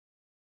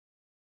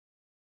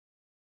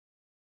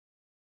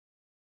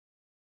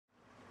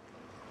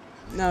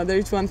No,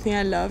 there's one thing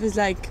I love is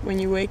like when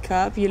you wake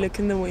up, you look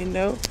in the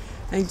window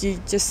and you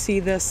just see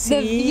the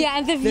sea.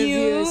 The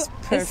view is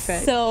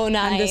perfect. Is so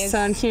nice. And the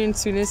sun here in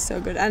Sweden is so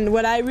good. And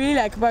what I really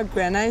like about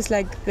Gränna is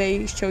like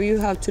they show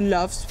you how to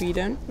love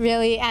Sweden.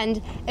 Really,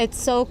 and it's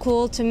so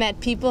cool to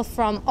meet people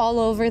from all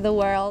over the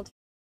world.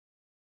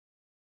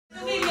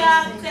 Då vill jag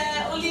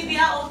att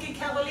Olivia och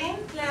Caroline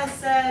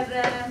läser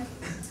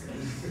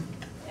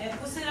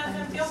på sidan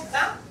 58.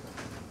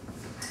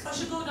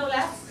 Varsågoda och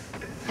läs.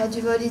 Har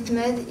du varit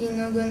med i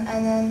någon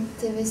annan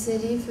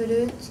tv-serie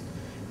förut?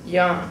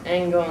 Ja,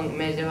 en gång,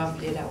 men det var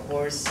flera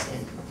år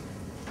sedan.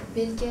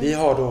 Vilken? Vi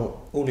har då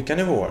olika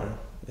nivåer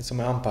som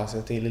är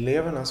anpassade till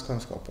elevernas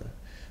kunskaper.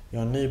 Vi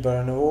har en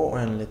nybörjarnivå och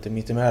en lite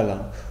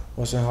mittemellan.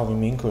 Och sen har vi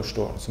min kurs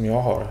då, som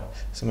jag har,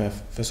 som är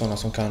för sådana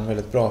som kan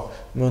väldigt bra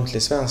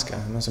muntlig svenska,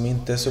 men som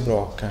inte är så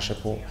bra kanske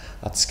på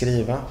att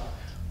skriva.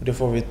 Och det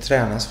får vi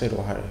tränas vid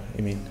då här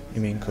i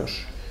min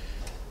kurs.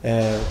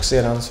 Och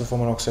sedan så får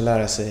man också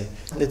lära sig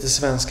lite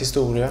svensk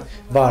historia,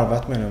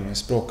 varvat med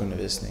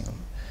språkundervisning om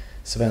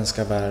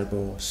svenska verb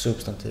och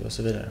substantiv och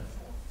så vidare.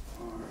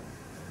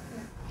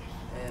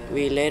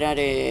 Vi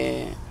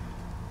lärde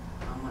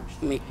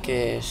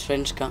mycket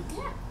svenska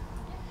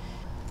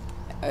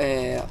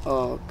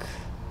och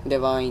det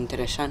var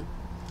intressant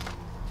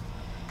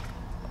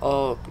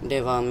och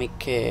det var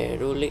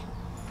mycket roligt.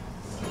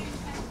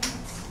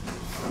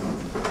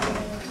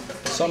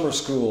 Summer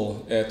school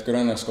at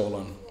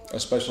Grennaskolans,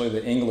 especially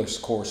the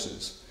English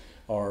courses,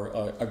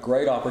 are a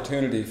great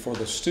opportunity for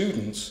the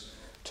students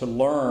to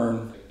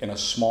learn in a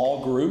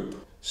small group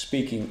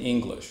speaking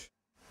English.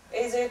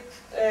 Is it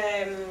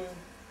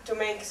to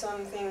make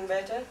something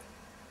better?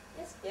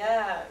 Yes.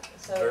 Yeah.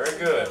 So Very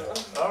good.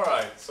 All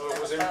right, so it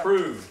was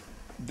improved.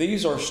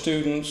 These are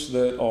students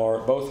that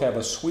both have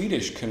a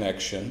Swedish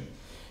connection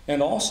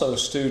and also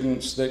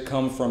students that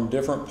come from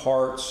different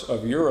parts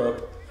of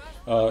Europe,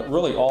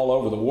 really all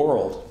over the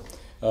world,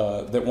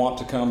 that want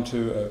to come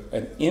to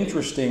an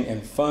interesting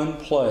and fun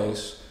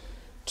place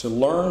to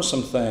learn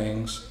some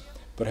things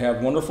but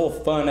have wonderful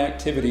fun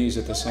activities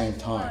at the same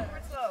time.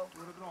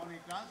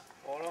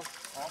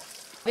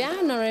 Vi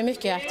anordnar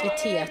mycket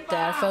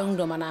aktiviteter för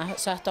ungdomarna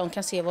så att de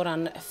kan se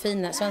våran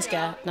fina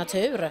svenska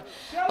natur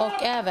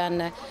och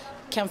även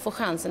kan få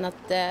chansen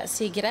att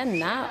se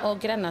Gränna och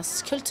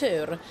Grännas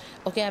kultur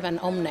och även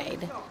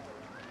omnejd.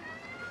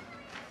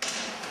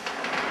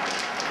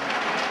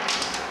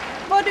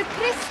 Var du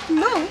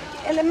prästmunk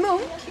eller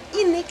munk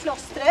inne i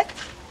klostret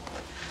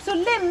så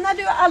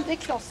lämnade du aldrig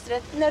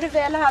klostret när du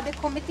väl hade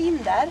kommit in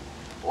där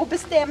och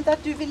bestämt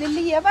att du ville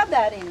leva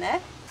där inne.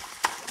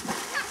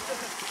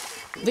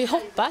 Vi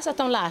hoppas att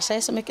de lär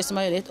sig så mycket som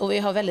möjligt och vi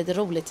har väldigt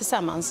roligt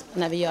tillsammans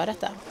när vi gör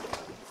detta.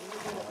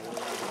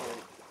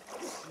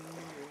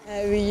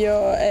 Vi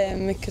gör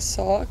mycket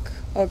sak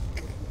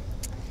och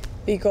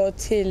vi går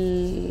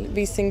till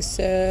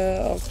Visingsö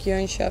och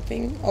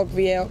Jönköping och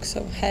vi är också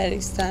här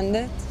i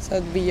standet så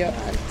att vi gör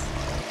allt.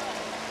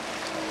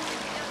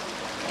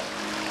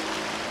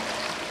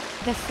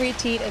 The free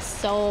teat is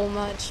so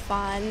much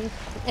fun.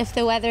 If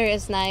the weather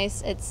is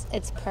nice,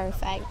 it's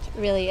perfect.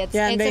 Really, it's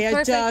and it's they a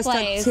perfect adjust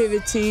place.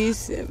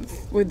 activities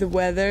with the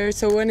weather.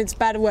 So when it's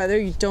bad weather,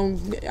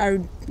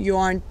 you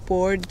aren't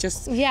bored.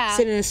 Just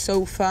sitting in a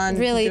sofa and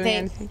really, doing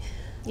anything.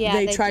 Yeah,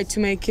 they try to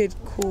make it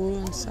cool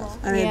and stuff.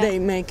 I mean, they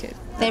make it.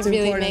 They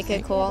really make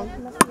it cool.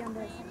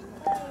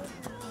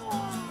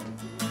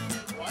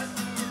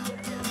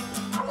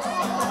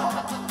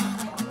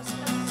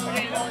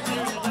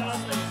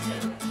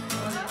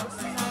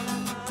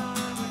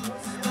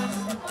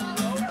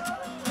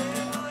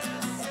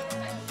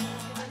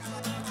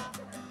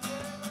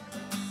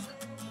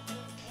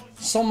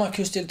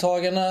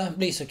 Sommarkursdeltagarna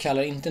blir så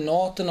kallade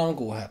internater när de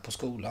går här på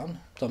skolan.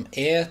 De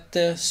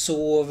äter,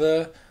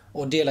 sover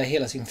och delar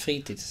hela sin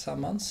fritid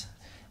tillsammans.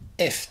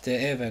 Efter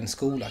även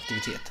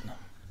skolaktiviteterna.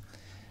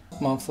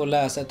 Man får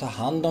lära sig att ta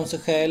hand om sig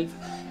själv,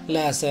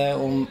 lära sig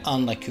om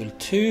andra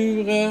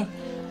kulturer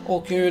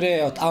och hur det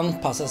är att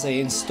anpassa sig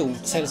i ett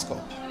stort sällskap.